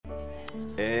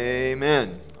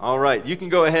Amen. All right, you can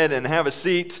go ahead and have a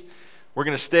seat. We're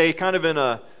going to stay kind of in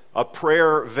a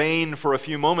prayer vein for a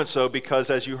few moments, though, because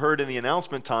as you heard in the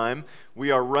announcement time,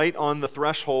 we are right on the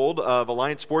threshold of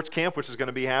Alliance Sports Camp, which is going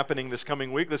to be happening this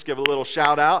coming week. Let's give a little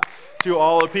shout out to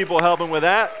all the people helping with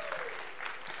that.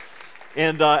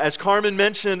 And as Carmen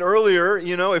mentioned earlier,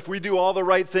 if we do all the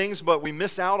right things, but we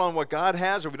miss out on what God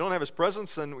has, or we don't have His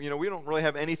presence, then, we don't really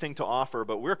have anything to offer.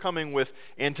 But we're coming with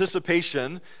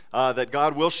anticipation that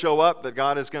God will show up, that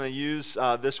God is going to use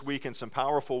this week in some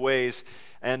powerful ways.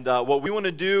 And what we want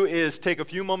to do is take a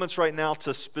few moments right now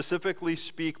to specifically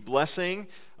speak blessing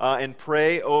and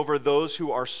pray over those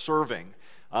who are serving.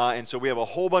 And so we have a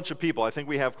whole bunch of people. I think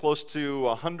we have close to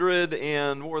 100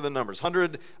 and, what were the numbers?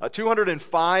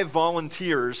 205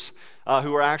 volunteers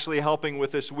who are actually helping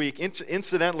with this week.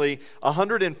 Incidentally,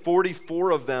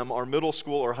 144 of them are middle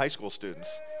school or high school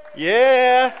students.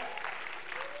 Yeah,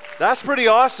 that's pretty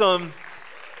awesome.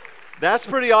 That's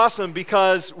pretty awesome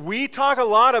because we talk a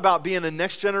lot about being a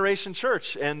next generation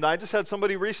church. And I just had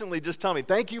somebody recently just tell me,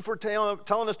 thank you for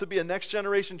telling us to be a next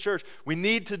generation church. We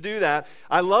need to do that.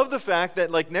 I love the fact that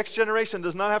next generation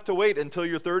does not have to wait until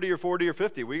you're 30 or 40 or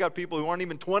 50. We got people who aren't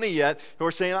even 20 yet who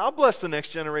are saying, I'll bless the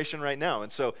next generation right now.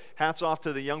 And so hats off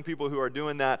to the young people who are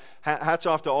doing that. Hats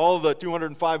off to all the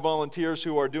 205 volunteers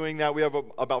who are doing that. We have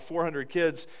about 400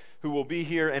 kids who will be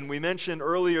here. And we mentioned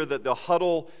earlier that the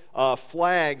huddle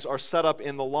flags are set up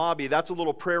in the lobby. That's a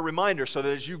little prayer reminder so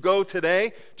that as you go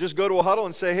today, just go to a huddle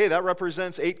and say, hey, that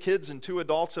represents 8 kids and 2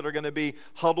 adults that are going to be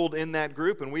huddled in that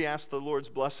group. And we ask the Lord's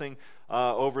blessing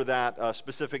over that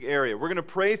specific area. We're going to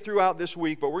pray throughout this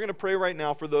week, but we're going to pray right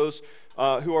now for those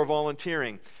who are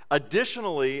volunteering.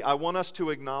 Additionally, I want us to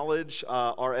acknowledge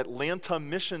our Atlanta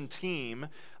mission team,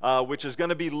 which is going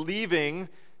to be leaving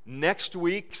next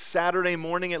week, Saturday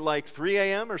morning at 3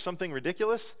 a.m. or something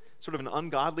ridiculous, sort of an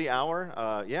ungodly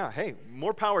hour. Hey,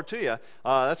 more power to you.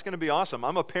 That's going to be awesome.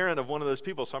 I'm a parent of one of those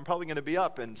people, so I'm probably going to be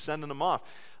up and sending them off.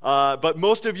 But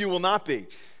most of you will not be.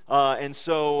 And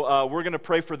so we're going to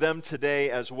pray for them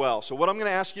today as well. So what I'm going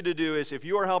to ask you to do is if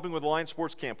you are helping with Alliance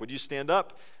Sports Camp, would you stand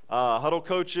up? Huddle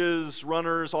coaches,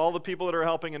 runners, all the people that are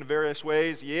helping in various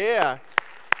ways. Yeah.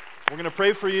 We're going to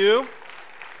pray for you.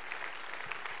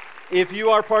 If you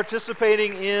are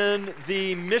participating in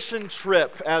the mission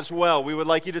trip as well, we would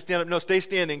like you to stand up. No, stay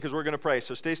standing because we're going to pray.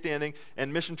 So stay standing,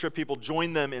 and mission trip people,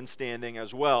 join them in standing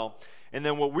as well. And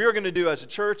then what we're going to do as a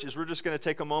church is we're just going to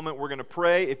take a moment. We're going to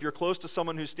pray. If you're close to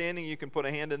someone who's standing, you can put a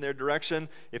hand in their direction.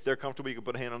 If they're comfortable, you can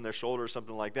put a hand on their shoulder or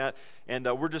something like that. And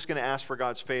we're just going to ask for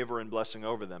God's favor and blessing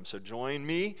over them. So join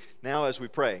me now as we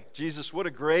pray. Jesus, what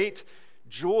a great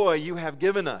joy you have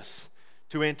given us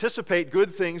to anticipate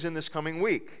good things in this coming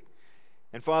week.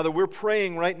 And Father, we're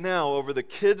praying right now over the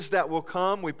kids that will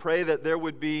come. We pray that there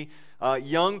would be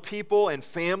young people and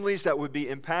families that would be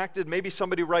impacted. Maybe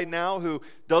somebody right now who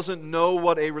doesn't know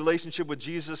what a relationship with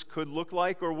Jesus could look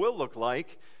like or will look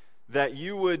like, that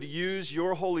you would use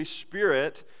your Holy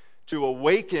Spirit to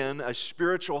awaken a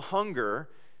spiritual hunger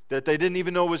that they didn't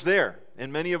even know was there.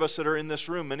 And many of us that are in this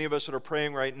room, many of us that are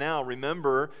praying right now,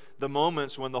 remember the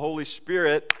moments when the Holy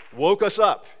Spirit woke us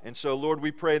up. And so, Lord,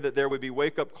 we pray that there would be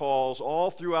wake-up calls all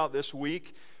throughout this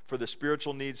week for the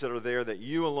spiritual needs that are there that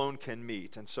you alone can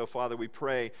meet. And so, Father, we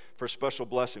pray for special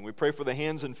blessing. We pray for the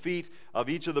hands and feet of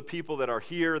each of the people that are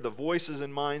here, the voices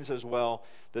and minds as well,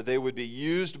 that they would be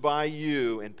used by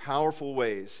you in powerful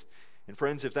ways. And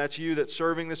friends, if that's you that's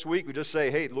serving this week, we just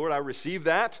say, hey, Lord, I receive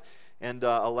that. And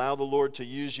allow the Lord to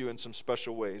use you in some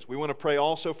special ways. We want to pray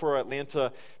also for our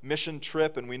Atlanta mission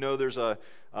trip, and we know there's an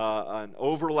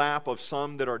overlap of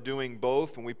some that are doing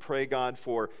both, and we pray, God,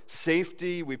 for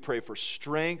safety. We pray for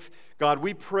strength. God,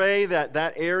 we pray that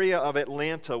that area of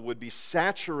Atlanta would be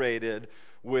saturated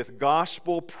with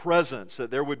gospel presence, that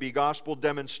there would be gospel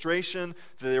demonstration,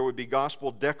 that there would be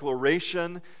gospel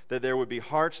declaration, that there would be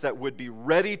hearts that would be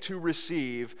ready to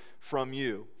receive from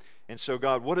you. And so,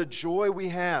 God, what a joy we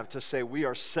have to say we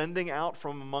are sending out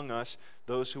from among us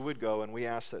those who would go, and we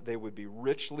ask that they would be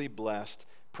richly blessed,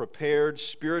 prepared,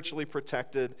 spiritually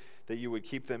protected, that you would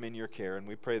keep them in your care. And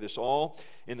we pray this all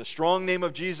in the strong name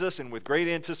of Jesus and with great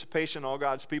anticipation. All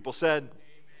God's people said,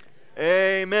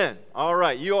 Amen. All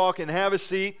right, you all can have a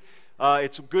seat.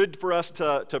 It's good for us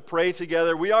to pray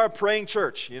together. We are a praying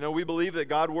church. We believe that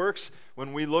God works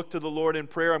when we look to the Lord in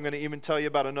prayer. I'm going to even tell you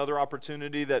about another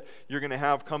opportunity that you're going to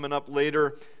have coming up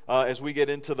later as we get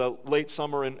into the late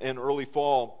summer and early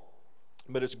fall.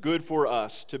 But it's good for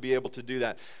us to be able to do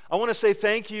that. I want to say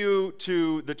thank you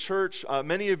to the church.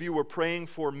 Many of you were praying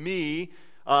for me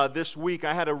this week.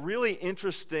 I had a really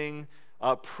interesting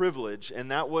privilege,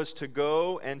 and that was to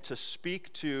go and to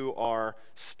speak to our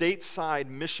stateside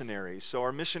missionaries. So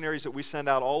our missionaries that we send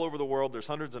out all over the world, there's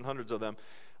hundreds and hundreds of them,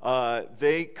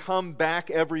 they come back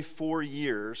every 4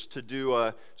 years to do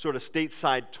a sort of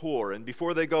stateside tour. And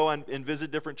before they go and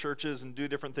visit different churches and do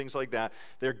different things like that,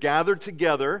 they're gathered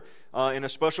together in a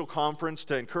special conference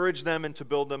to encourage them and to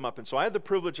build them up. And so I had the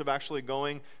privilege of actually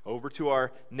going over to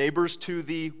our neighbors to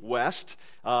the west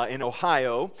in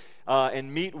Ohio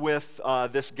and meet with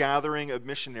this gathering of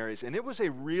missionaries. And it was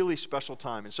a really special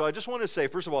time. And so I just want to say,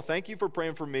 first of all, thank you for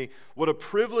praying for me. What a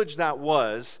privilege that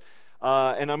was.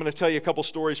 And I'm going to tell you a couple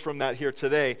stories from that here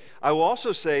today. I will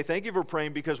also say thank you for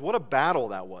praying, because what a battle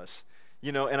that was.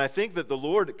 And I think that the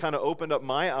Lord kind of opened up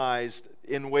my eyes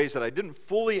in ways that I didn't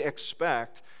fully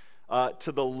expect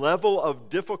to the level of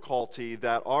difficulty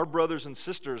that our brothers and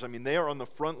sisters, they are on the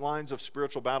front lines of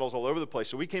spiritual battles all over the place.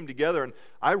 So we came together, and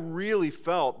I really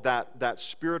felt that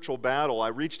spiritual battle. I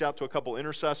reached out to a couple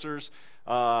intercessors,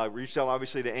 reached out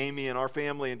obviously to Amy and our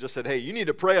family, and just said, hey, you need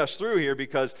to pray us through here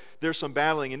because there's some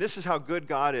battling. And this is how good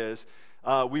God is.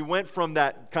 We went from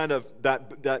that kind of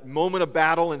that moment of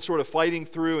battle and sort of fighting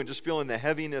through and just feeling the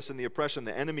heaviness and the oppression,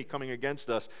 the enemy coming against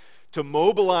us, to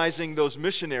mobilizing those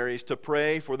missionaries to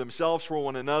pray for themselves, for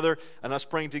one another, and us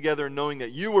praying together and knowing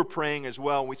that you were praying as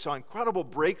well. We saw incredible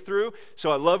breakthrough.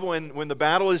 So I love when the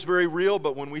battle is very real,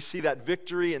 but when we see that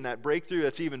victory and that breakthrough,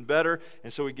 that's even better.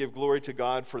 And so we give glory to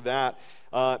God for that.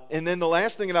 And then the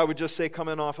last thing that I would just say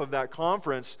coming off of that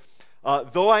conference,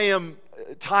 though I am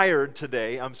tired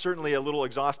today, I'm certainly a little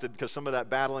exhausted because some of that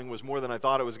battling was more than I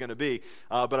thought it was going to be.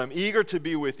 But I'm eager to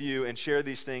be with you and share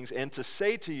these things and to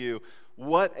say to you,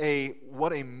 what a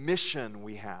mission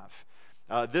we have.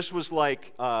 This was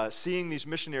like seeing these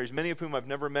missionaries, many of whom I've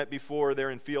never met before.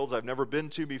 They're in fields I've never been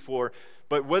to before.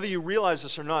 But whether you realize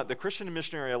this or not, the Christian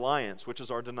Missionary Alliance, which is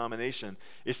our denomination,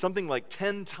 is something like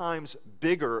 10 times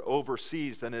bigger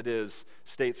overseas than it is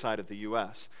stateside of the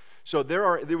U.S. So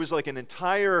there was like an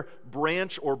entire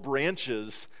branch or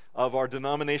branches of our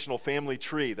denominational family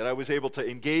tree that I was able to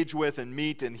engage with and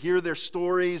meet and hear their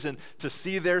stories and to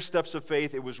see their steps of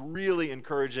faith. It was really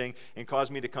encouraging and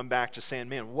caused me to come back to saying,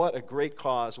 man, what a great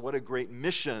cause, what a great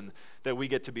mission that we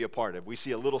get to be a part of. We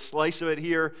see a little slice of it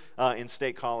here in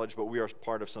State College, but we are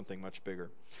part of something much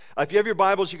bigger. If you have your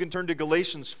Bibles, you can turn to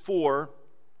Galatians 4.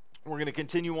 We're going to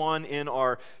continue on in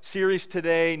our series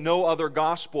today, No Other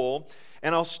Gospel.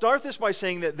 And I'll start this by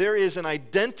saying that there is an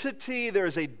identity, there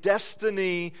is a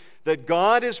destiny that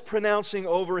God is pronouncing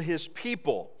over His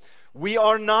people. We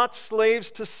are not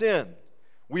slaves to sin.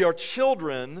 We are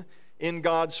children in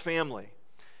God's family.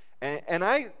 And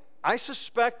I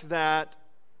suspect that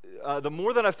the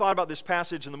more that I've thought about this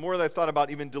passage and the more that I've thought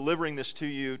about even delivering this to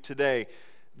you today,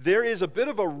 there is a bit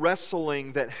of a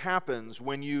wrestling that happens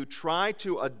when you try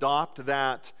to adopt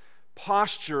that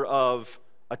posture of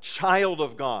a child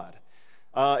of God.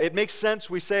 It makes sense.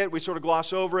 We say it. We sort of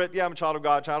gloss over it. Yeah, I'm a child of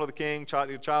God, child of the King, child,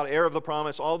 heir of the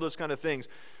promise, all those kind of things.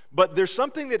 But there's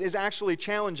something that is actually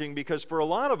challenging because for a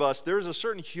lot of us, there's a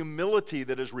certain humility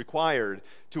that is required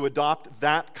to adopt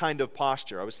that kind of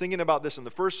posture. I was thinking about this in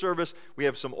the first service. We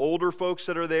have some older folks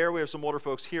that are there. We have some older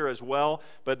folks here as well,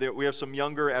 but we have some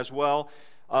younger as well.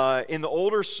 In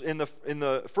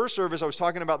the first service, I was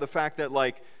talking about the fact that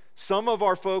like some of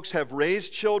our folks have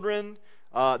raised children.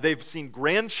 They've seen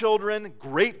grandchildren,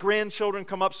 great-grandchildren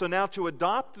come up. So now to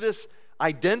adopt this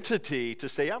identity, to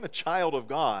say, I'm a child of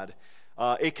God,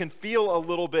 it can feel a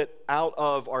little bit out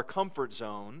of our comfort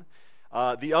zone.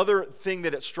 The other thing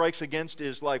that it strikes against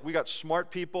is like we got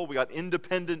smart people, we got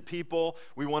independent people.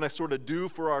 We want to sort of do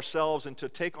for ourselves, and to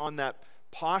take on that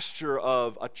posture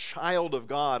of a child of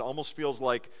God almost feels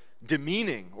like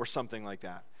demeaning or something like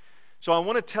that. So I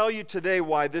want to tell you today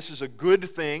why this is a good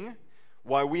thing,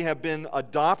 why we have been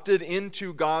adopted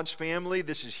into God's family.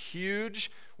 This is huge.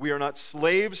 We are not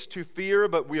slaves to fear,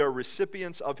 but we are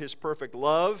recipients of His perfect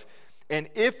love. And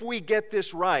if we get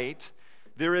this right,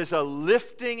 there is a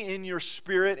lifting in your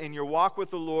spirit, in your walk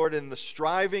with the Lord, and the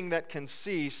striving that can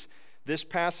cease. This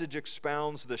passage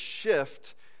expounds the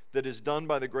shift that is done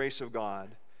by the grace of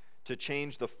God to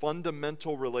change the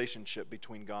fundamental relationship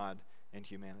between God and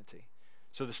humanity.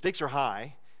 So the stakes are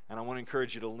high. And I want to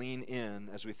encourage you to lean in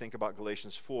as we think about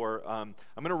Galatians 4. I'm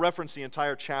going to reference the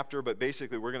entire chapter, but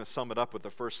basically we're going to sum it up with the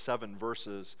first 7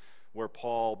 verses where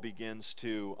Paul begins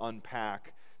to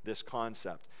unpack this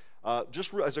concept.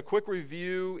 Just as a quick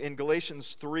review, in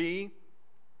Galatians 3,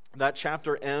 that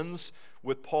chapter ends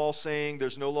with Paul saying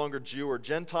there's no longer Jew or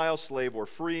Gentile, slave or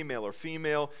free, male or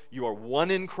female. You are one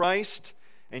in Christ,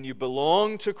 and you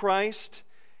belong to Christ.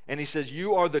 And he says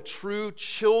you are the true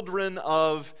children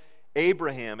of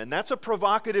Abraham. And that's a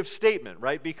provocative statement,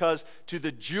 right? Because to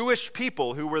the Jewish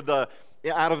people who were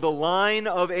out of the line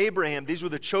of Abraham, these were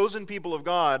the chosen people of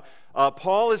God,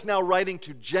 Paul is now writing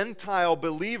to Gentile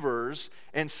believers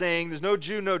and saying, there's no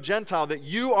Jew, no Gentile, that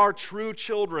you are true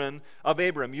children of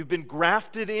Abraham. You've been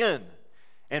grafted in.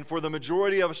 And for the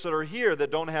majority of us that are here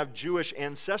that don't have Jewish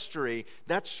ancestry,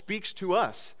 that speaks to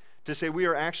us to say we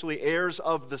are actually heirs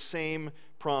of the same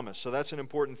promise. So that's an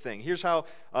important thing. Here's how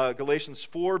Galatians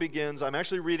 4 begins. I'm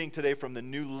actually reading today from the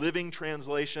New Living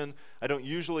Translation. I don't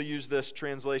usually use this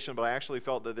translation, but I actually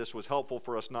felt that this was helpful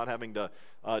for us not having to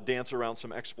dance around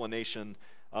some explanation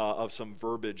of some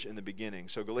verbiage in the beginning.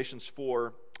 So Galatians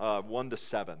 4, 1 to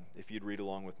 7, if you'd read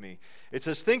along with me. It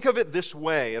says, think of it this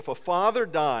way. If a father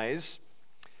dies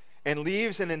and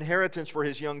leaves an inheritance for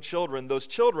his young children, those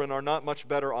children are not much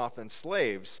better off than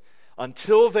slaves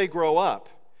until they grow up.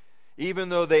 Even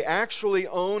though they actually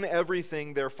own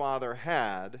everything their father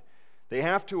had, they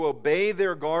have to obey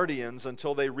their guardians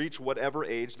until they reach whatever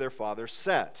age their father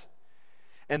set.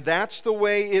 And that's the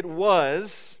way it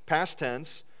was, past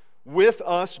tense, with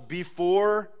us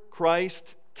before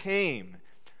Christ came.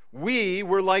 We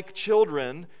were like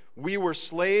children. We were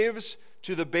slaves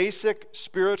to the basic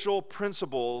spiritual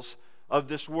principles of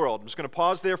this world. I'm just going to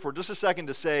pause there for just a second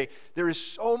to say there is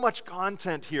so much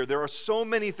content here. There are so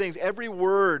many things. Every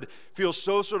word feels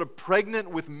so sort of pregnant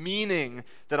with meaning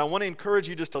that I want to encourage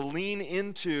you just to lean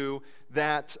into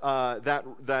that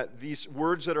these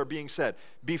words that are being said.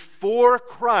 Before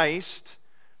Christ,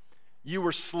 you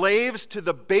were slaves to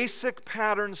the basic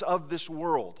patterns of this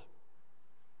world.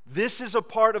 This is a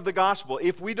part of the gospel.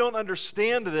 If we don't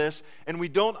understand this and we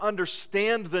don't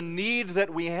understand the need that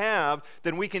we have,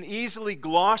 then we can easily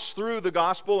gloss through the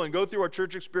gospel and go through our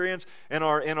church experience and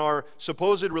our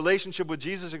supposed relationship with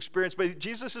Jesus experience. But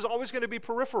Jesus is always going to be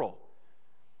peripheral.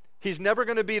 He's never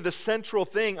going to be the central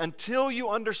thing until you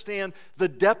understand the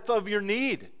depth of your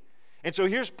need. And so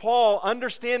here's Paul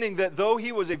understanding that though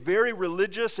he was a very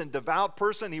religious and devout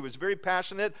person, he was very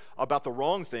passionate about the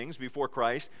wrong things before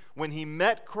Christ. When he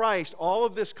met Christ, all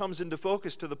of this comes into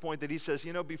focus to the point that he says,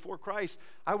 before Christ,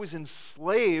 I was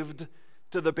enslaved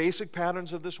to the basic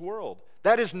patterns of this world.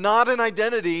 That is not an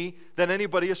identity that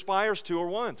anybody aspires to or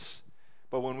wants.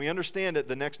 But when we understand it,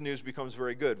 the next news becomes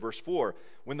very good. Verse 4,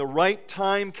 when the right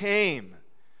time came,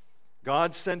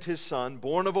 God sent his son,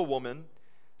 born of a woman,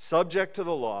 subject to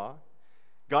the law.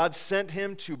 God sent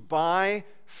him to buy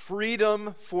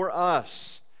freedom for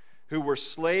us who were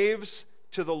slaves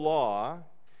to the law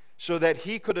so that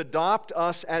he could adopt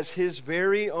us as his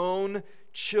very own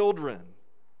children.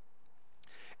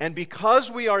 And because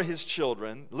we are his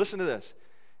children, listen to this,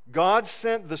 God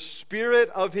sent the Spirit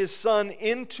of his Son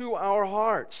into our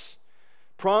hearts,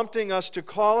 prompting us to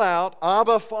call out,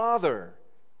 Abba, Father.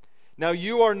 Now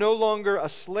you are no longer a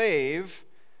slave,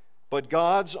 but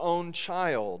God's own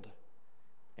child.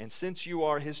 And since you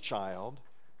are his child,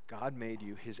 God made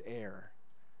you his heir.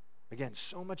 Again,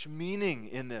 so much meaning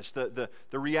in this. The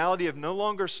reality of no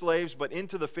longer slaves, but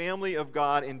into the family of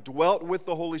God and dwelt with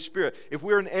the Holy Spirit. If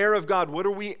we're an heir of God, what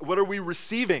are we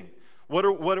receiving?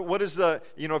 What is the,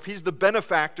 if he's the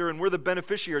benefactor and we're the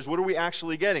beneficiaries, what are we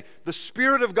actually getting? The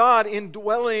Spirit of God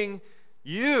indwelling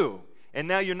you. And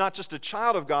now you're not just a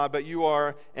child of God, but you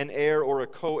are an heir or a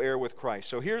co-heir with Christ.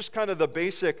 So here's kind of the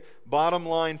basic bottom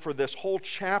line for this whole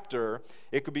chapter.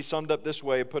 It could be summed up this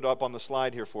way, put up on the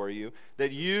slide here for you,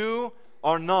 that you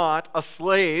are not a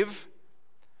slave,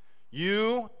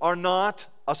 you are not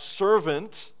a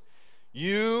servant,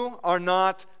 you are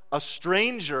not a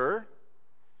stranger,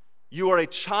 you are a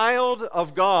child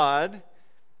of God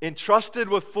entrusted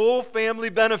with full family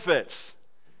benefits.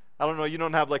 I don't know, you're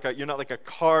not like a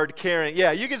card carrying.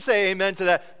 Yeah, you can say amen to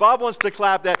that. Bob wants to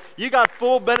clap that. You got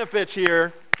full benefits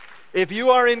here. If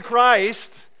you are in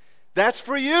Christ, that's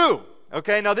for you.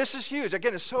 Okay, now this is huge.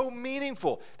 Again, it's so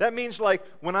meaningful. That means like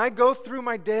when I go through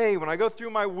my day, when I go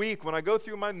through my week, when I go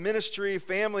through my ministry,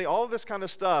 family, all this kind of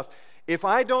stuff, if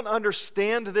I don't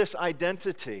understand this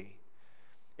identity,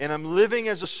 and I'm living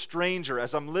as a stranger,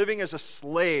 as I'm living as a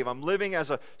slave, I'm living as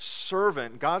a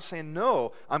servant, God's saying,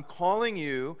 no, I'm calling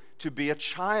you to be a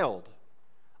child.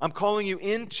 I'm calling you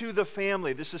into the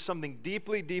family. This is something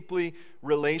deeply, deeply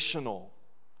relational.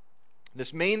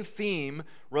 This main theme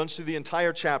runs through the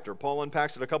entire chapter. Paul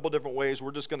unpacks it a couple different ways.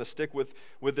 We're just going to stick with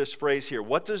this phrase here.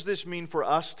 What does this mean for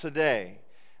us today?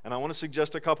 And I want to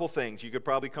suggest a couple things. You could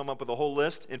probably come up with a whole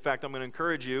list. In fact, I'm going to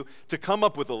encourage you to come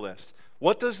up with a list.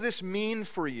 What does this mean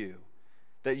for you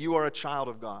that you are a child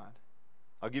of God?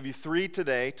 I'll give you 3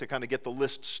 today to kind of get the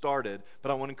list started,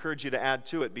 but I want to encourage you to add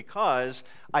to it because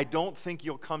I don't think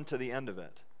you'll come to the end of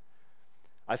it.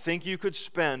 I think you could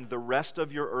spend the rest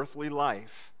of your earthly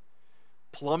life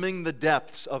plumbing the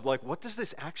depths of like, what does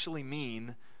this actually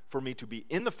mean for me to be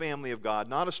in the family of God,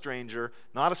 not a stranger,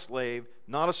 not a slave,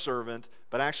 not a servant,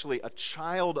 but actually a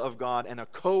child of God and a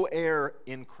co-heir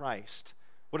in Christ?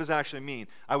 What does that actually mean?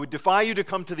 I would defy you to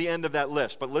come to the end of that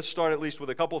list, but let's start at least with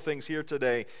a couple things here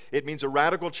today. It means a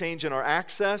radical change in our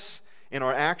access, in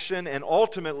our action, and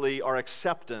ultimately our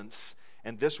acceptance.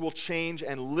 And this will change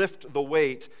and lift the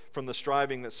weight from the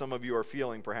striving that some of you are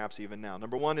feeling perhaps even now.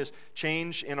 Number one is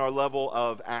change in our level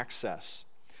of access.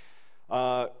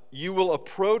 You will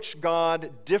approach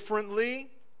God differently,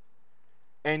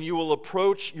 and you will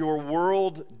approach your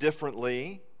world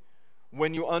differently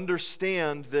when you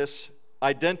understand this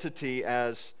identity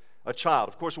as a child.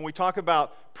 Of course, when we talk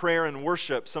about prayer and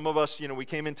worship, some of us, we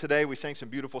came in today, we sang some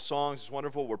beautiful songs, it's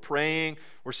wonderful. We're praying,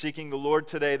 we're seeking the Lord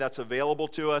today, that's available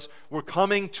to us. We're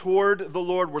coming toward the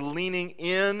Lord, we're leaning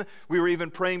in. We were even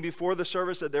praying before the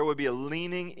service that there would be a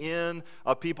leaning in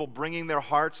of people bringing their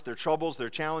hearts, their troubles,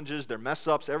 their challenges, their mess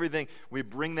ups, everything. We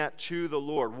bring that to the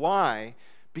Lord. Why?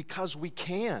 Because we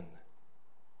can.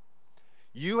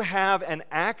 You have an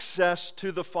access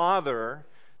to the Father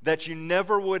that you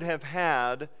never would have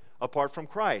had apart from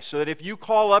Christ. So that if you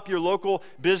call up your local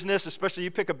business, especially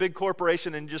you pick a big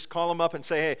corporation and just call them up and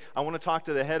say, hey, I want to talk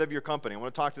to the head of your company. I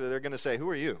want to talk to them. They're going to say, who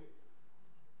are you?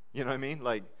 You know what I mean?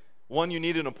 Like, one, you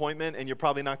need an appointment and you're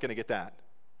probably not going to get that.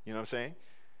 You know what I'm saying?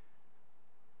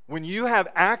 When you have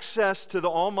access to the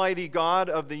Almighty God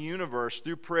of the universe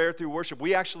through prayer, through worship,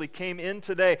 we actually came in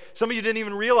today. Some of you didn't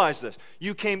even realize this.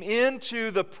 You came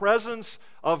into the presence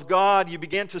of God. You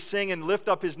began to sing and lift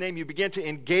up His name. You began to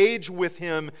engage with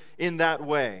Him in that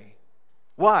way.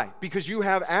 Why? Because you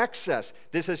have access.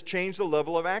 This has changed the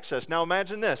level of access. Now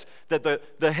imagine this, that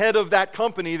the head of that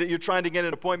company that you're trying to get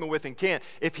an appointment with and can't,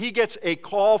 if he gets a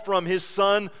call from his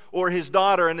son or his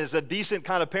daughter and is a decent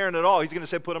kind of parent at all, he's going to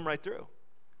say, put him right through.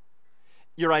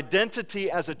 Your identity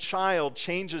as a child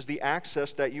changes the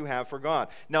access that you have for God.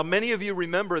 Now, many of you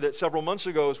remember that several months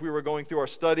ago, as we were going through our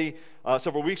study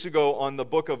several weeks ago on the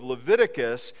book of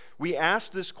Leviticus, we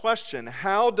asked this question: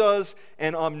 how does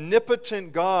an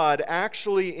omnipotent God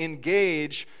actually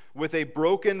engage with a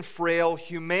broken, frail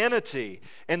humanity?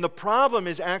 And the problem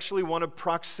is actually one of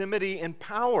proximity and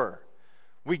power.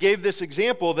 We gave this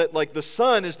example that like the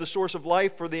sun is the source of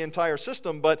life for the entire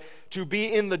system, but to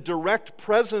be in the direct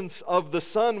presence of the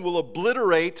sun will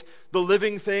obliterate the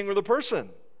living thing or the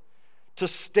person. To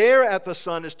stare at the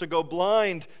sun is to go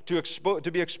blind.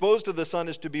 To be exposed to the sun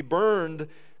is to be burned.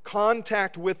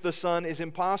 Contact with the sun is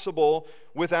impossible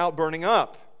without burning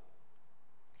up.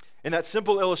 And that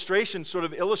simple illustration sort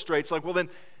of illustrates like, well then,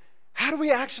 how do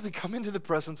we actually come into the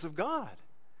presence of God?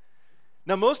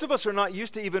 Now, most of us are not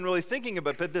used to even really thinking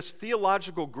about it, but this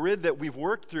theological grid that we've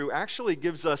worked through actually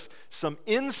gives us some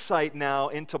insight now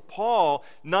into Paul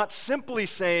not simply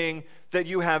saying that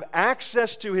you have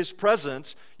access to his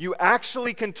presence, you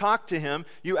actually can talk to him,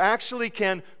 you actually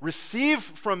can receive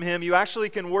from him, you actually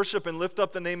can worship and lift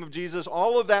up the name of Jesus.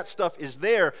 All of that stuff is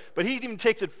there, but he even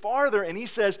takes it farther and he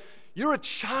says, you're a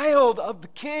child of the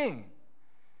King.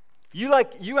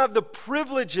 You have the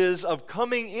privileges of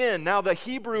coming in. Now the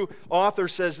Hebrew author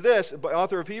says this, the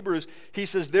author of Hebrews, he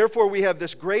says, therefore we have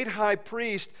this great high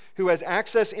priest who has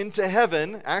access into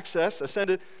heaven,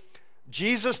 ascended,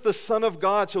 Jesus the Son of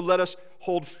God, so let us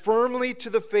hold firmly to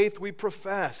the faith we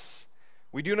profess.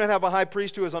 We do not have a high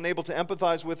priest who is unable to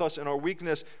empathize with us in our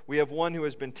weakness. We have one who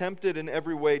has been tempted in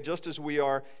every way, just as we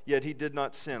are, yet he did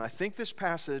not sin. I think this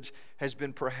passage has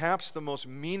been perhaps the most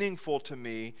meaningful to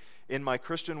me in my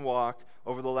Christian walk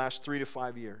over the last 3 to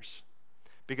 5 years.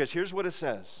 Because here's what it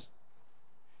says.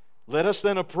 Let us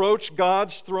then approach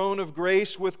God's throne of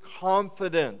grace with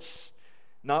confidence.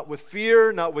 Not with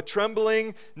fear, not with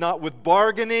trembling, not with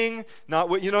bargaining, not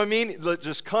with, you know what I mean? Let's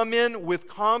just come in with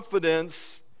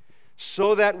confidence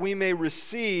so that we may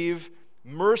receive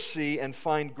mercy and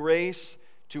find grace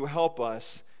to help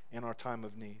us in our time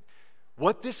of need.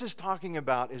 What this is talking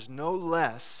about is no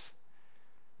less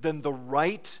than the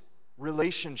right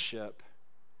relationship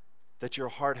that your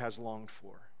heart has longed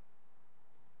for.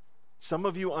 Some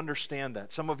of you understand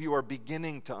that. Some of you are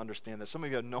beginning to understand that. Some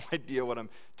of you have no idea what I'm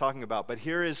talking about. But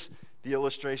here is the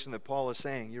illustration that Paul is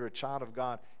saying. You're a child of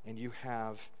God and you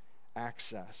have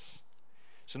access.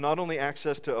 So not only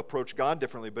access to approach God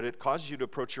differently, but it causes you to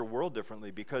approach your world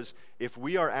differently, because if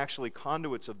we are actually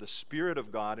conduits of the Spirit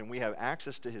of God and we have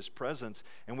access to His presence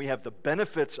and we have the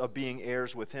benefits of being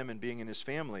heirs with Him and being in His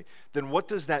family, then what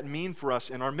does that mean for us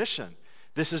in our mission?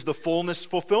 This is the fullness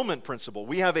fulfillment principle.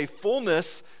 We have a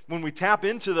fullness when we tap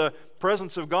into the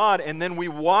presence of God, and then we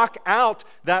walk out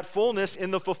that fullness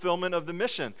in the fulfillment of the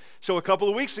mission. So a couple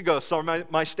of weeks ago,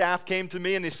 my staff came to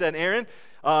me and they said, Aaron,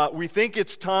 we think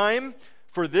it's time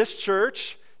for this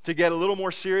church to get a little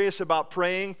more serious about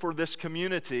praying for this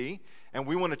community, and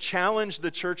we want to challenge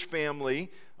the church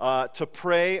family to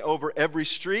pray over every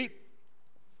street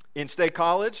in State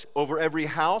College, over every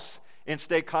house in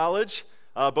State College,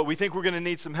 but we think we're going to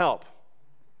need some help.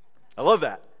 I love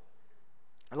that.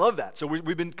 I love that. So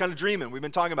we've been kind of dreaming. We've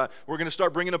been talking about, we're going to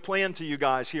start bringing a plan to you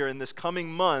guys here in this coming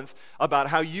month about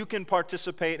how you can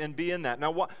participate and be in that.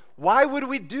 Now, why would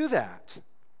we do that?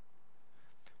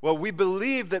 Well, we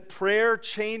believe that prayer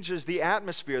changes the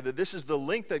atmosphere, that this is the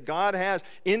link that God has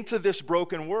into this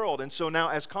broken world. And so now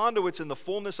as conduits in the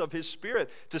fullness of His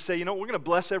Spirit to say, we're going to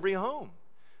bless every home.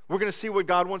 We're going to see what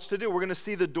God wants to do. We're going to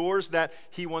see the doors that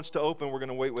He wants to open. We're going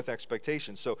to wait with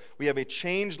expectation. So we have a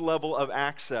changed level of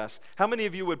access. How many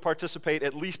of you would participate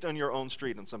at least on your own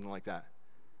street on something like that?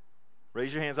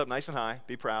 Raise your hands up nice and high.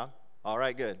 Be proud. All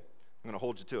right, good. I'm going to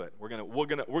hold you to it. We're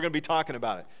going to be talking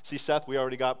about it. See, Seth, we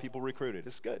already got people recruited.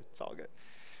 It's good. It's all good.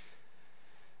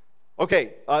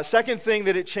 Okay, second thing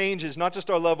that it changes, not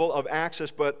just our level of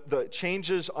access, but it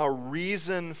changes our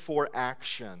reason for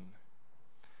action.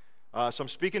 So I'm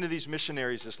speaking to these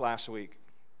missionaries this last week,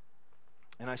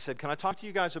 and I said, can I talk to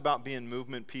you guys about being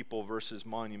movement people versus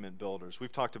monument builders?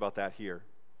 We've talked about that here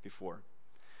before.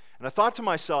 And I thought to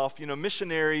myself,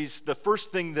 missionaries, the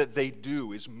first thing that they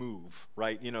do is move,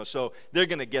 right? So they're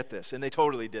going to get this, and they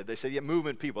totally did. They said, yeah,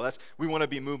 movement people. We want to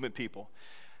be movement people.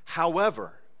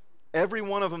 However, every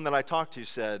one of them that I talked to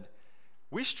said,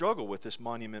 we struggle with this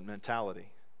monument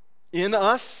mentality in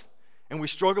us. And we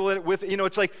struggle with,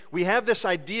 it's like we have this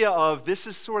idea of this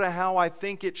is sort of how I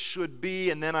think it should be,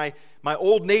 and then my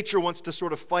old nature wants to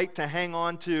sort of fight to hang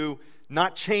on to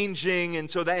not changing, and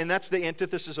that's the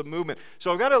antithesis of movement.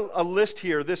 So I've got a list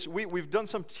here. We've done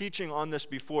some teaching on this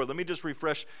before. Let me just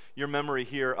refresh your memory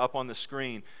here up on the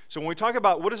screen. So when we talk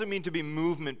about what does it mean to be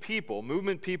movement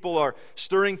people are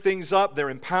stirring things up, they're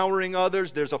empowering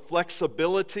others, there's a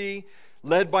flexibility,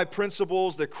 led by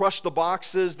principles, they crush the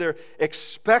boxes, they're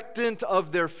expectant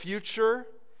of their future,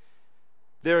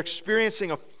 they're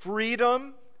experiencing a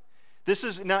freedom. This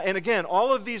is now, and again,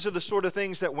 all of these are the sort of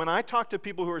things that when I talk to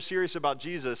people who are serious about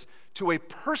Jesus, to a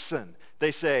person,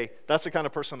 they say, that's the kind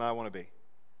of person I want to be.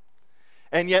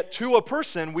 And yet, to a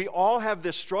person, we all have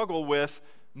this struggle with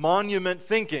monument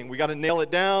thinking. We got to nail it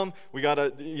down. We got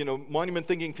to, monument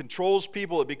thinking controls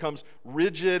people. It becomes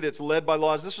rigid. It's led by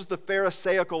laws. This was the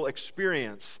Pharisaical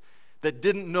experience that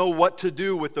didn't know what to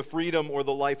do with the freedom or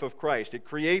the life of Christ. It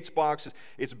creates boxes.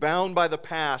 It's bound by the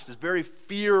past. It's very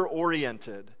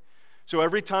fear-oriented. So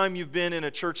every time you've been in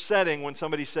a church setting when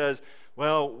somebody says,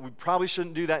 well, we probably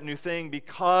shouldn't do that new thing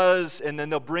because, and then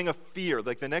they'll bring a fear.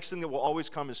 Like the next thing that will always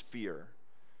come is fear.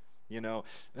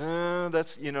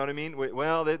 That's, you know what I mean?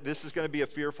 Well, this is going to be a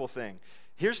fearful thing.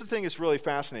 Here's the thing that's really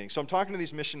fascinating. So I'm talking to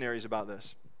these missionaries about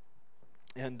this.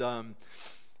 And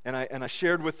I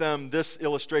shared with them this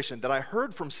illustration that I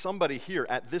heard from somebody here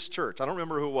at this church. I don't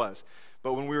remember who it was.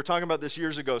 But when we were talking about this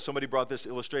years ago, somebody brought this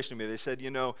illustration to me. They said,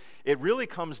 it really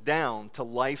comes down to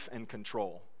life and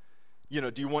control.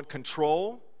 Do you want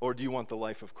control or do you want the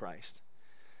life of Christ?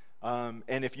 And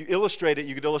if you illustrate it,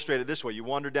 you could illustrate it this way. You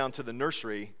wander down to the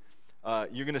nursery,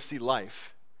 you're going to see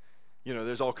life.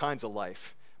 There's all kinds of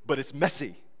life, but it's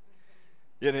messy.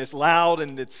 And it's loud,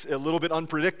 and it's a little bit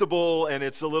unpredictable, and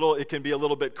it can be a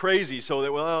little bit crazy, so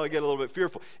that, I get a little bit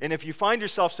fearful. And if you find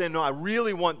yourself saying, no, I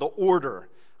really want the order,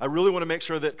 I really want to make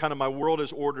sure that kind of my world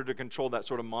is ordered to control that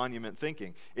sort of monument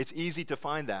thinking, it's easy to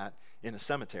find that in a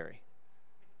cemetery.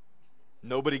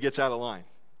 Nobody gets out of line.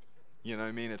 You know what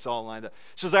I mean? It's all lined up.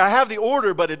 So I have the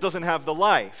order, but it doesn't have the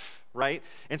life, right?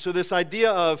 And so this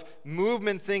idea of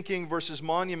movement thinking versus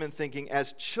monument thinking,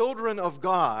 as children of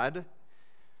God,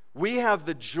 we have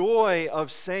the joy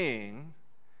of saying,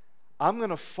 I'm going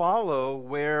to follow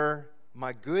where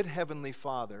my good Heavenly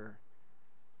Father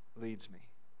leads me.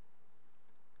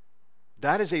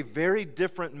 That is a very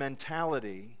different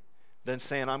mentality than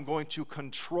saying, I'm going to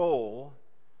control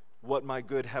what my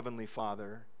good Heavenly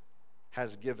Father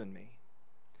has given me.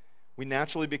 We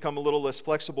naturally become a little less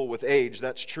flexible with age,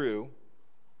 that's true.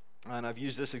 And I've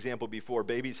used this example before.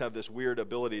 Babies have this weird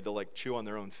ability to chew on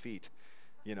their own feet.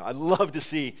 I'd love to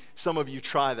see some of you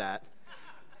try that.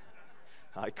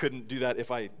 I couldn't do that if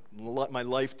my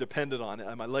life depended on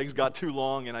it. My legs got too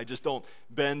long, and I just don't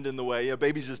bend in the way.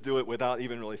 Babies just do it without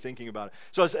even really thinking about it.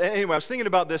 So I was thinking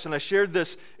about this, and I shared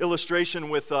this illustration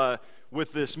with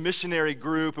this missionary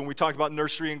group, and we talked about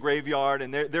nursery and graveyard,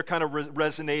 and they're kind of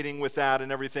resonating with that and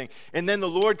everything. And then the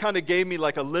Lord kind of gave me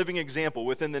like a living example.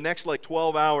 Within the next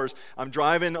 12 hours, I'm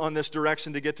driving on this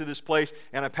direction to get to this place,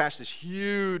 and I passed this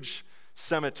huge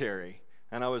cemetery,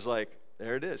 and I was like,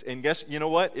 there it is. And you know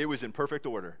what? It was in perfect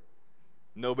order.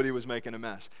 Nobody was making a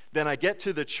mess. Then I get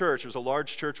to the church. It was a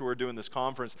large church where we were doing this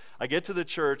conference. I get to the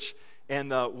church,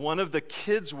 and one of the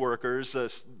kids workers, a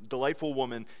delightful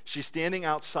woman, she's standing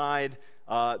outside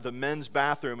the men's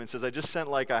bathroom and says, I just sent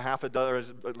like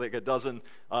a dozen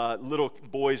little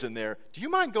boys in there. Do you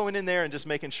mind going in there and just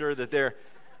making sure that they're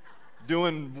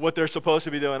doing what they're supposed to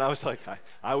be doing? I was like,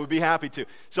 I would be happy to.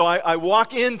 So I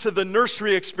walk into the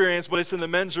nursery experience, but it's in the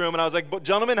men's room, and I was like,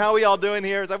 gentlemen, how are we all doing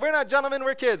here? It's like, we're not gentlemen,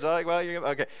 we're kids. I'm like, well,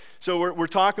 okay. So we're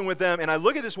talking with them, and I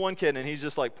look at this one kid, and he's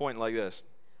just like pointing like this.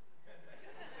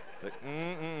 Like,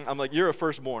 I'm like, you're a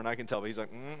firstborn, I can tell. But he's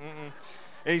like,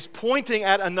 And he's pointing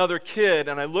at another kid,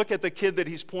 and I look at the kid that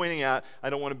he's pointing at.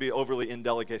 I don't want to be overly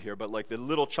indelicate here, but like the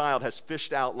little child has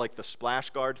fished out like the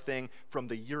splash guard thing from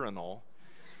the urinal.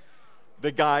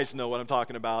 The guys know what I'm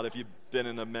talking about if you've been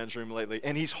in a men's room lately.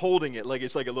 And he's holding it like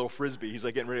it's like a little frisbee. He's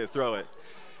like getting ready to throw it.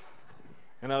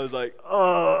 And I was like,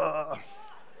 ugh.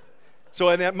 So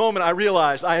in that moment, I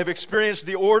realized I have experienced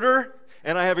the order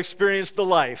and I have experienced the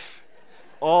life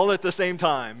all at the same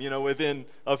time, within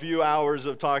a few hours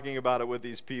of talking about it with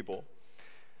these people.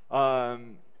 But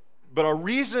our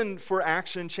reason for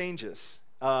action changes.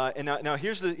 And now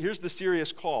here's the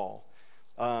serious call.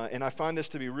 And I find this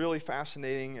to be really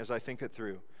fascinating as I think it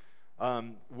through.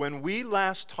 When we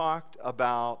last talked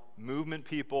about movement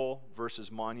people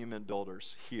versus monument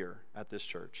builders here at this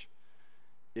church,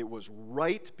 it was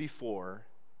right before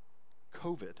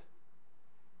COVID.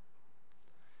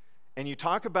 And you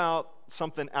talk about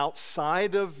something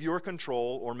outside of your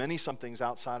control, or many somethings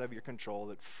outside of your control,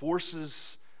 that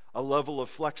forces a level of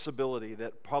flexibility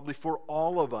that probably for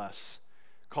all of us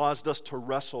caused us to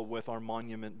wrestle with our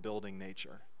monument building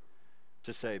nature.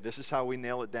 To say, this is how we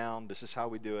nail it down, this is how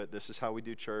we do it, this is how we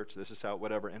do church, this is how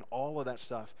whatever. And all of that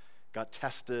stuff got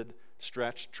tested,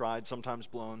 stretched, tried, sometimes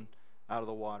blown out of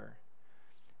the water.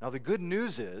 Now the good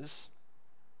news is,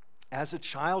 as a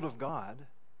child of God,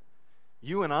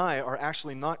 you and I are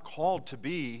actually not called to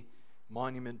be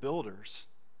monument builders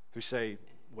who say,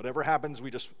 whatever happens, we're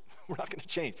not going to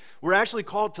change. We're actually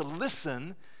called to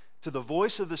listen to the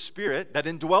voice of the Spirit that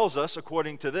indwells us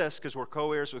according to this, because we're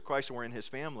co-heirs with Christ and we're in His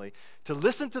family, to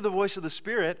listen to the voice of the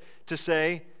Spirit to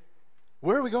say,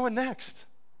 where are we going next?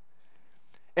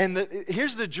 And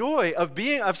here's the joy of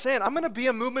saying, I'm going to be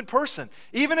a movement person.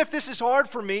 Even if this is hard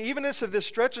for me, even if this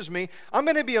stretches me, I'm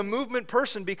going to be a movement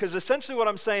person, because essentially what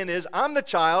I'm saying is, I'm the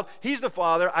child, He's the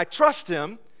father, I trust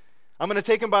Him, I'm going to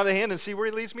take Him by the hand and see where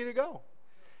He leads me to go.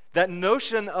 That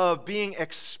notion of being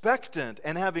expectant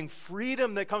and having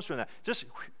freedom that comes from that.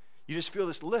 You just feel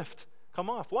this lift come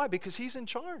off. Why? Because He's in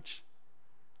charge.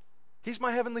 He's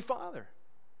my Heavenly Father.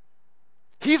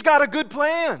 He's got a good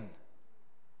plan.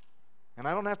 And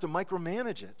I don't have to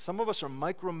micromanage it. Some of us are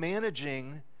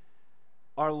micromanaging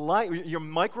our life. You're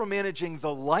micromanaging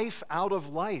the life out of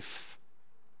life.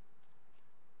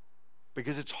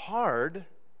 Because it's hard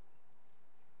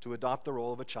to adopt the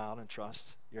role of a child and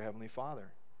trust your Heavenly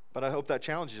Father. But I hope that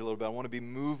challenges you a little bit. I want to be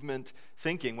movement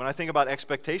thinking. When I think about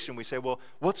expectation, we say, well,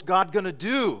 what's God going to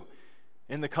do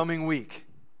in the coming week?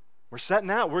 We're setting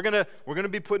out. We're going to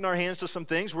be putting our hands to some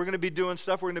things. We're going to be doing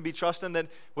stuff. We're going to be trusting that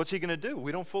what's He going to do?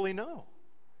 We don't fully know.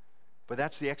 But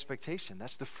that's the expectation.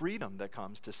 That's the freedom that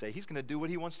comes to say He's going to do what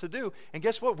He wants to do. And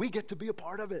guess what? We get to be a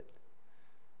part of it.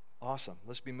 Awesome.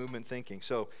 Let's be movement thinking.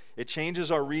 So it changes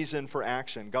our reason for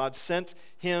action. God sent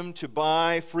Him to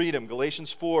buy freedom.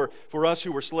 Galatians 4, for us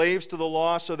who were slaves to the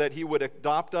law, so that He would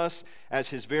adopt us as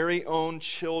His very own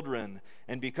children.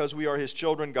 And because we are His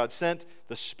children, God sent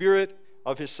the Spirit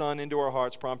of His Son into our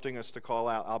hearts, prompting us to call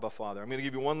out, Abba, Father. I'm going to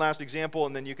give you one last example,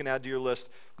 and then you can add to your list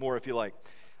more if you like.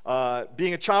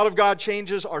 Being a child of God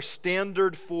changes our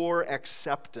standard for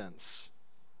acceptance.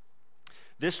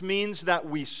 This means that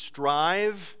we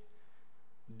strive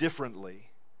differently.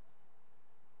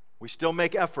 We still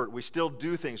make effort, we still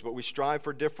do things, but we strive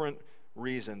for different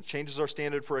reasons. Changes our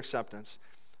standard for acceptance.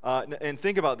 And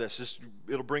think about this,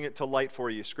 it'll bring it to light for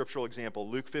you. Scriptural example,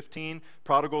 Luke 15,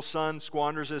 prodigal son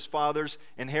squanders his father's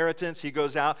inheritance. He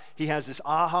goes out, he has this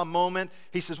aha moment.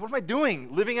 He says, what am I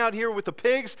doing? Living out here with the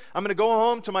pigs? I'm going to go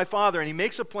home to my father. And he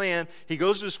makes a plan. He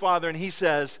goes to his father and he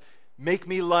says, make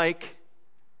me like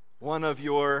one of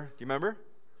your, do you remember?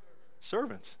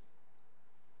 Servants.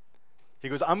 He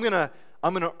goes, I'm gonna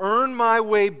earn my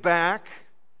way back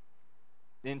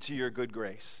into your good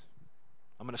grace.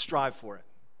 I'm going to strive for it.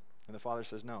 And the father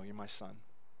says, no, you're my son.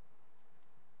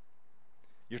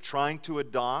 You're trying to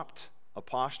adopt a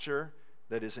posture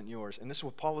that isn't yours. And this is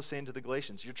what Paul is saying to the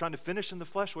Galatians. You're trying to finish in the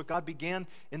flesh what God began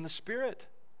in the spirit.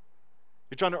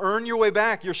 You're trying to earn your way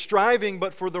back. You're striving,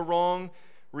 but for the wrong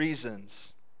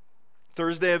reasons.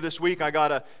 Thursday of this week, I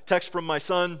got a text from my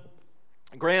son,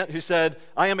 Grant, who said,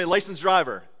 I am a licensed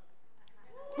driver.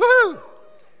 Woohoo!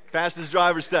 Passed his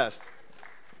driver's test.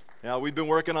 Yeah, we've been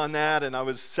working on that, and I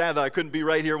was sad that I couldn't be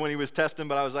right here when he was testing,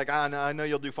 but I was like, no, I know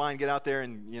you'll do fine. Get out there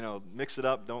and, mix it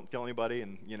up. Don't kill anybody,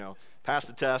 and, pass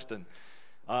the test.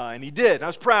 And he did. And I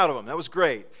was proud of him. That was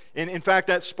great. And in fact,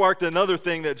 that sparked another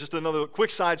thing, just another quick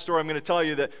side story I'm going to tell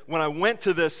you, that when I went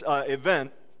to this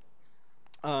event,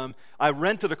 I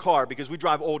rented a car because we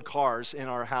drive old cars in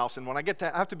our house, and when I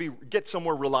have to get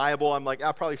somewhere reliable, I'm like,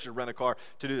 I probably should rent a car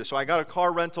to do this. So I got a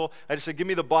car rental. I just said, give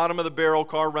me the bottom of the barrel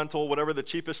car rental, whatever the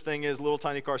cheapest thing is. Little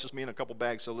tiny car, it's just me and a couple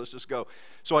bags, so let's just go.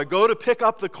 So I go to pick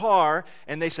up the car,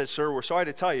 and they said, sir, we're sorry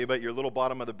to tell you, but your little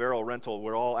bottom of the barrel rental,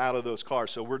 we're all out of those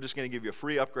cars, so we're just going to give you a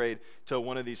free upgrade to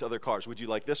one of these other cars. Would you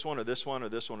like this one or this one or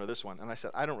this one or this one? And I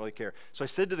said, I don't really care. So I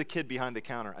said to the kid behind the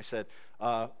counter, I said,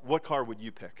 what car would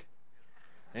you pick?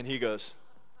 And he goes,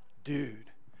 dude,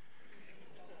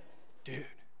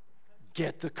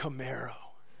 get the Camaro.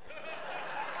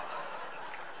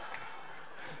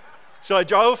 So I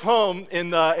drove home in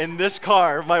this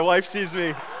car. My wife sees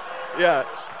me. Yeah.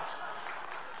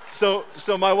 So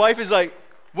my wife is like,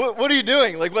 what are you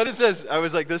doing? Like, what is this? I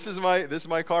was like, this is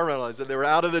my car rental. I said they were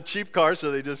out of the cheap car, so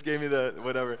they just gave me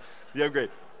the upgrade.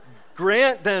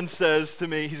 Grant then says to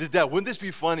me, he said, Dad, wouldn't this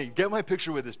be funny? Get my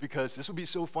picture with this, because this would be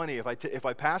so funny if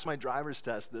I pass my driver's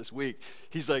test this week.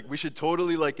 He's like, we should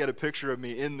totally get a picture of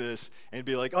me in this and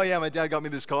be like, oh yeah, my dad got me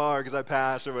this car because I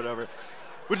passed or whatever.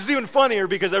 Which is even funnier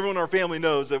because everyone in our family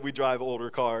knows that we drive older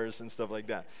cars and stuff like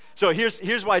that. So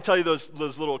here's why I tell you those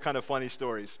little kind of funny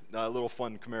stories, little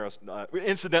fun Camaros.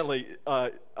 Incidentally,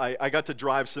 I got to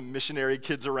drive some missionary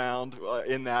kids around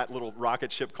in that little rocket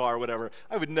ship car, whatever.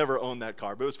 I would never own that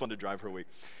car, but it was fun to drive for a week.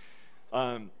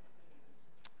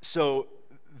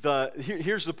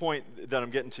 Here's the point that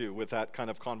I'm getting to with that kind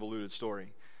of convoluted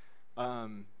story.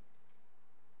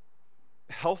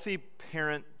 Healthy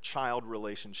parent-child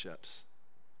relationships.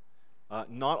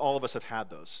 Not all of us have had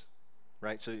those,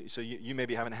 right? So you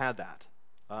maybe haven't had that.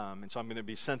 And so I'm going to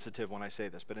be sensitive when I say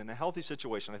this. But in a healthy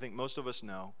situation, I think most of us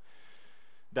know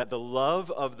that the love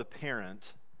of the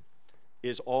parent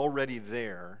is already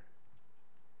there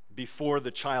before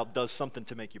the child does something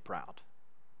to make you proud.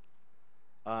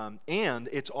 And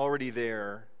it's already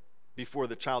there before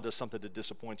the child does something to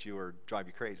disappoint you or drive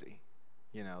you crazy.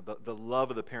 The love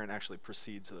of the parent actually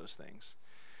precedes those things.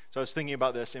 So I was thinking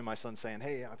about this, and my son saying,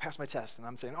 hey, I passed my test. And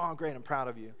I'm saying, oh, great, I'm proud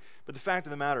of you. But the fact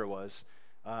of the matter was,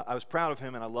 I was proud of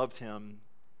him and I loved him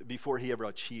before he ever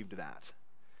achieved that.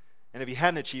 And if he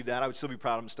hadn't achieved that, I would still be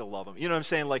proud of him and still love him. You know what I'm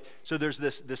saying? So there's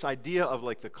this idea of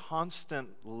the constant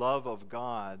love of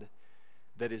God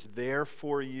that is there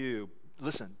for you,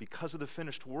 listen, because of the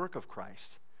finished work of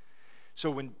Christ.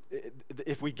 So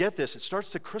if we get this, it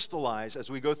starts to crystallize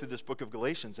as we go through this book of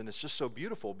Galatians, and it's just so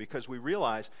beautiful because we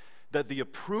realize that the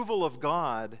approval of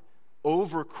God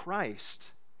over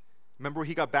Christ, remember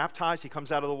he got baptized, he comes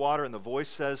out of the water, and the voice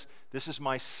says, this is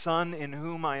my son in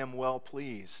whom I am well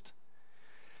pleased.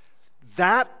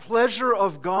 That pleasure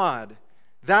of God,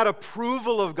 that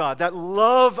approval of God, that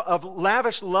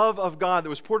lavish love of God that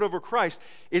was poured over Christ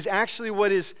is actually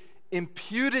what is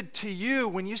imputed to you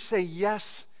when you say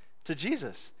yes to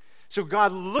Jesus. So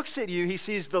God looks at you, he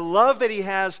sees the love that he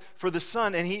has for the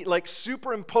Son, and he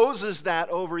superimposes that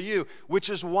over you, which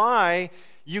is why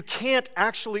you can't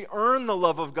actually earn the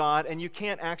love of God and you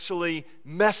can't actually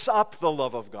mess up the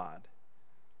love of God.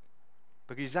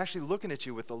 Because he's actually looking at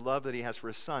you with the love that he has for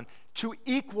his Son to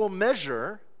equal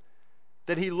measure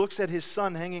that he looks at his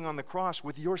Son hanging on the cross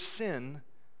with your sin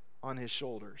on his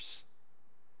shoulders.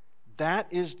 That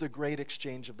is the great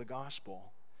exchange of the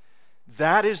gospel.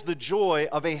 That is the joy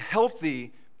of a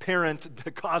healthy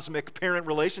the cosmic parent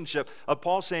relationship of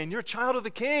Paul saying, you're a child of the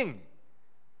King.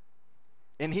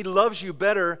 And he loves you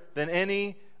better than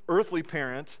any earthly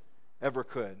parent ever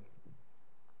could.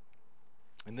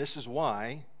 And this is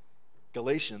why,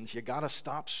 Galatians, you got to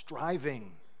stop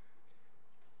striving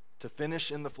to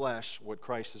finish in the flesh what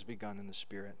Christ has begun in the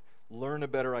Spirit. Learn a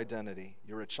better identity.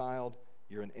 You're a child,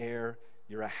 you're an heir,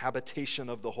 you're a habitation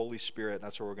of the Holy Spirit.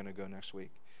 That's where we're going to go next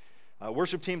week.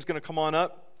 Worship team's going to come on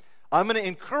up. I'm going to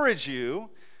encourage you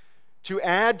to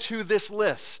add to this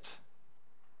list,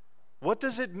 what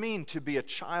does it mean to be a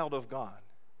child of God?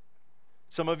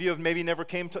 Some of you have maybe never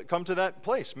come to that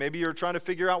place. Maybe you're trying to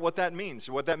figure out what that means.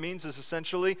 What that means is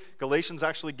essentially, Galatians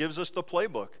actually gives us the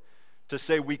playbook to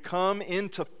say we come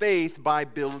into faith by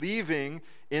believing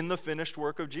in the finished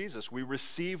work of Jesus. We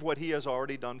receive what he has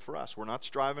already done for us. We're not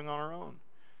striving on our own.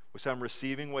 We say, I'm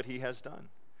receiving what he has done.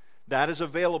 That is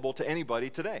available to anybody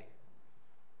today.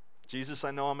 Jesus,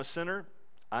 I know I'm a sinner.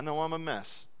 I know I'm a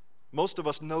mess. Most of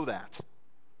us know that,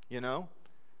 you know.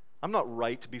 I'm not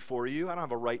right before you. I don't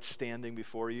have a right standing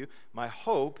before you. My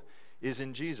hope is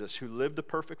in Jesus, who lived the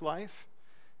perfect life,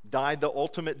 died the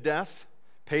ultimate death,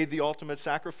 paid the ultimate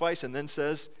sacrifice, and then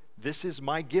says, this is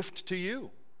my gift to you.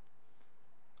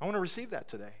 I want to receive that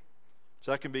today.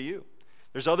 So that can be you.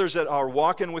 There's others that are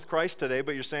walking with Christ today,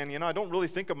 but you're saying, you know, I don't really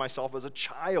think of myself as a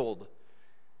child.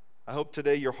 I hope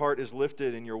today your heart is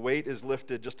lifted and your weight is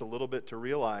lifted just a little bit to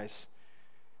realize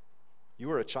you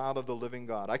are a child of the living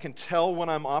God. I can tell when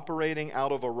I'm operating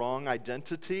out of a wrong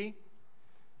identity.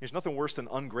 There's nothing worse than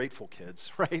ungrateful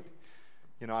kids, right?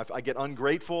 You know, I get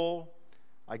ungrateful,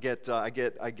 I get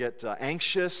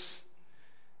anxious,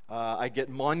 I get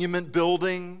monument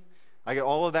building, I get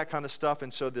all of that kind of stuff,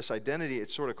 and so this identity, it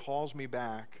sort of calls me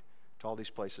back to all these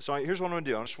places. So here's what I'm going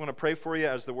to do. I just want to pray for you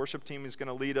as the worship team is going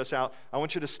to lead us out. I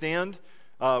want you to stand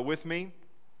with me.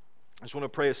 I just want to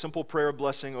pray a simple prayer of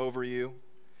blessing over you.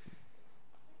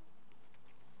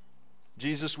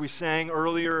 Jesus, we sang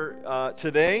earlier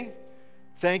today,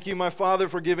 thank you, my Father,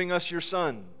 for giving us your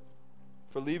Son,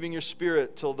 for leaving your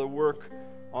Spirit till the work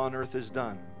on earth is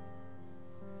done.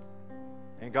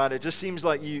 And God, it just seems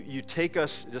like you take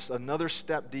us just another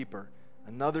step deeper,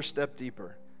 another step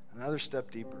deeper, another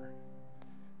step deeper.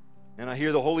 And I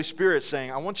hear the Holy Spirit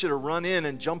saying, I want you to run in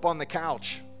and jump on the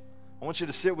couch. I want you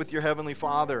to sit with your Heavenly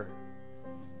Father.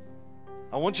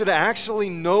 I want you to actually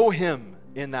know Him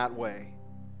in that way.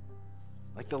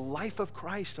 Like the life of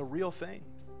Christ, a real thing.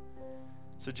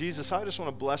 So Jesus, I just want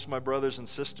to bless my brothers and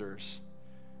sisters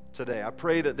today. I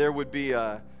pray that there would be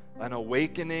an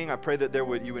awakening. I pray that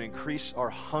you would increase our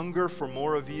hunger for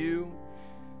more of you.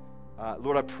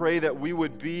 Lord, I pray that we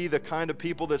would be the kind of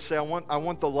people that say, I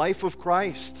want the life of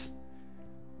Christ.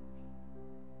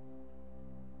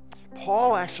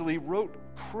 Paul actually wrote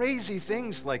crazy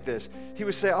things like this. He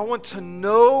would say, I want to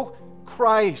know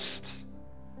Christ.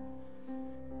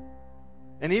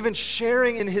 And even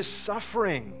sharing in his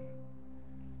suffering.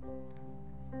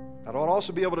 I would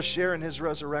also be able to share in his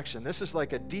resurrection. This is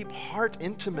like a deep heart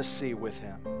intimacy with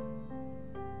him.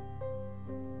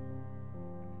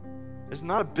 This is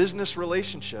not a business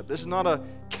relationship. This is not a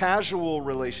casual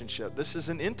relationship. This is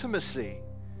an intimacy.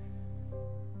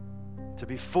 To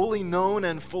be fully known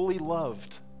and fully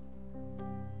loved.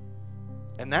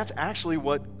 And that's actually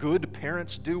what good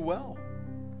parents do well.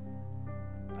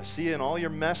 I see you in all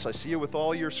your mess. I see you with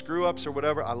all your screw-ups or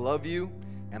whatever. I love you,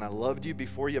 and I loved you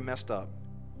before you messed up.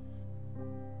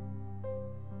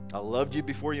 I loved you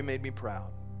before you made me proud.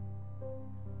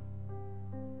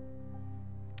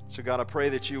 So God, I pray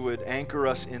that you would anchor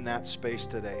us in that space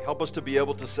today. Help us to be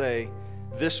able to say,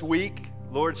 this week,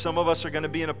 Lord, some of us are going to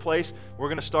be in a place we're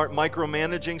going to start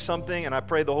micromanaging something, and I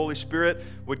pray the Holy Spirit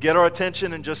would get our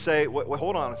attention and just say,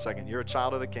 hold on a second, you're a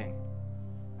child of the King.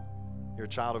 You're a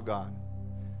child of God.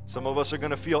 Some of us are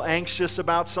going to feel anxious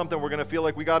about something. We're going to feel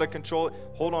like we got to control it.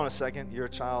 Hold on a second. You're a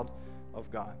child of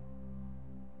God.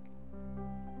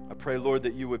 I pray, Lord,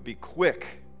 that you would be quick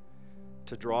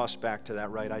to draw us back to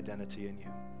that right identity in you.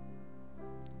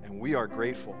 And we are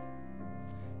grateful.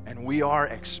 And we are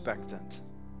expectant.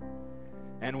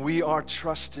 And we are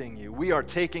trusting you. We are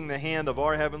taking the hand of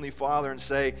our Heavenly Father and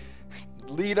say,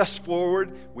 lead us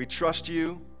forward. We trust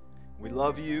you. We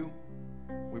love you.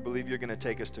 We believe you're going to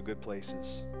take us to good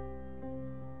places.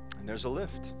 And there's a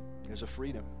lift. There's a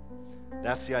freedom.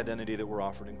 That's the identity that we're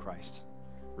offered in Christ.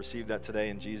 Receive that today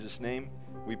in Jesus' name,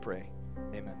 we pray.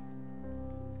 Amen.